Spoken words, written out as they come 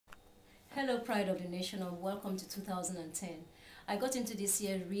Hello, Pride of the Nation, and welcome to 2010. I got into this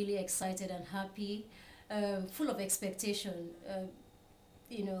year really excited and happy, full of expectation.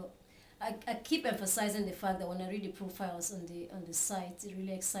 You know, I keep emphasizing the fact that when I read the profiles on the site, it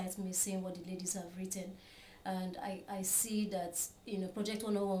really excites me seeing what the ladies have written. And I see that, Project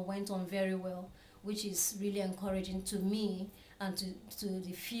 101 went on very well, which is really encouraging to me and to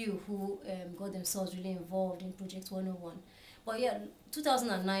the few who got themselves really involved in Project 101. But yeah,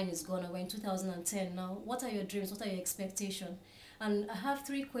 2009 is gone and we're in 2010 now. What are your dreams? What are your expectations? And I have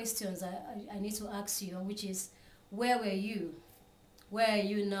three questions I need to ask you, which is, where were you? Where are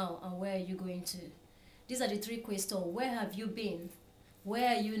you now? And where are you going to? These are the three questions. Where have you been?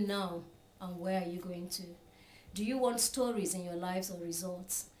 Where are you now? And where are you going to? Do you want stories in your lives or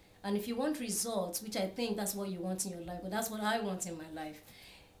results? And if you want results, which I think that's what you want in your life, but that's what I want in my life,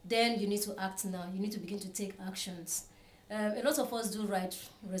 then you need to act now. You need to begin to take actions. A lot of us do write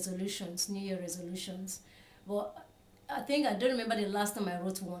resolutions, New Year resolutions, but I think I don't remember the last time I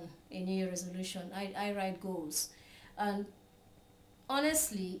wrote one, a New Year resolution. I write goals. And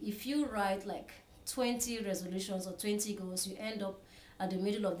honestly, if you write like 20 resolutions or 20 goals, you end up at the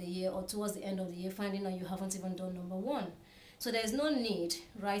middle of the year or towards the end of the year finding out you haven't even done number one. So there's no need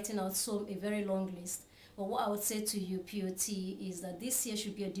writing out a very long list. But what I would say to you, POT, is that this year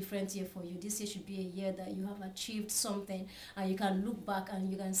should be a different year for you. This year should be a year that you have achieved something and you can look back and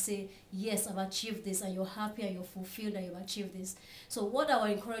you can say, yes, I've achieved this, and you're happy and you're fulfilled that you've achieved this. So what I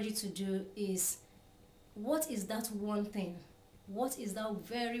would encourage you to do is, what is that one thing? What is that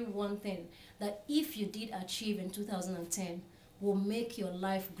very one thing that if you did achieve in 2010 will make your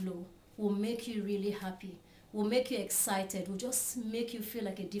life glow, will make you really happy, will make you excited, will just make you feel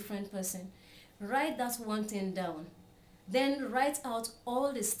like a different person? Write that one thing down. Then write out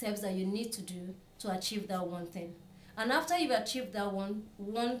all the steps that you need to do to achieve that one thing. And after you've achieved that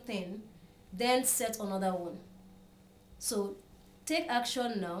one thing, then set another one. So take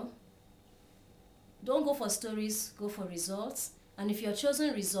action now. Don't go for stories, go for results. And if you're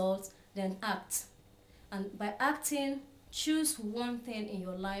choosing results, then act. And by acting, choose one thing in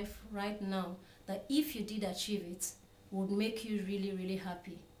your life right now that if you did achieve it, would make you really, really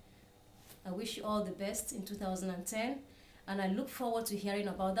happy. I wish you all the best in 2010, and I look forward to hearing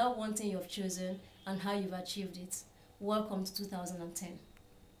about that one thing you've chosen and how you've achieved it. Welcome to 2010.